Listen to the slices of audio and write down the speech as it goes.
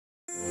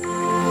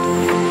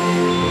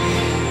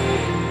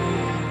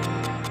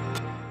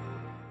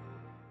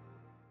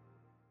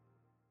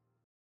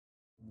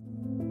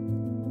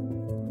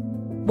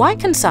Why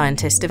can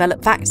scientists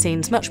develop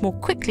vaccines much more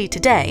quickly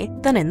today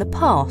than in the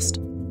past?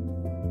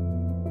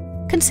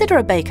 Consider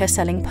a baker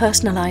selling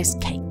personalised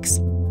cakes.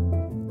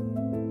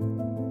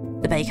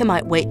 The baker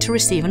might wait to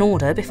receive an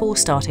order before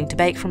starting to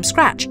bake from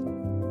scratch.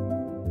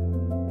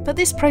 But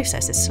this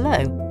process is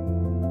slow.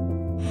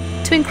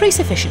 To increase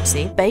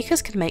efficiency,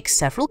 bakers can make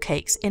several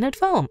cakes in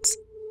advance.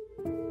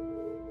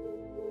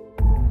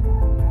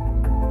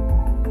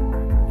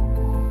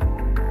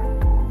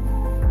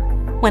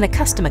 When a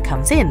customer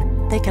comes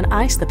in, they can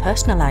ice the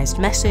personalised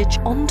message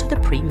onto the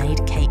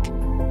pre-made cake.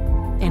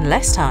 In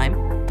less time,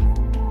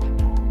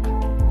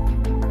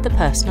 the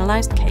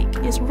personalised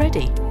cake is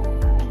ready.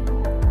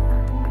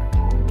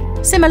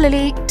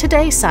 Similarly,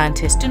 today's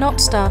scientists do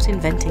not start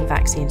inventing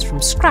vaccines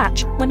from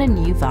scratch when a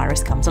new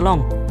virus comes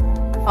along.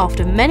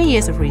 After many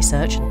years of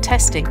research and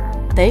testing,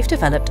 they've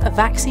developed a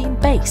vaccine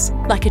base,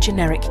 like a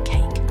generic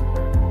cake.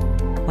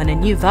 When a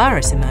new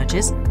virus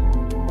emerges,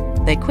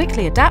 they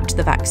quickly adapt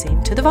the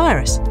vaccine to the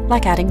virus,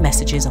 like adding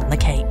messages on the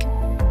cake.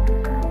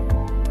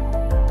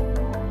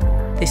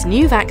 This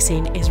new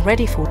vaccine is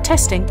ready for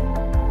testing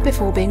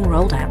before being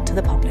rolled out to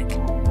the public.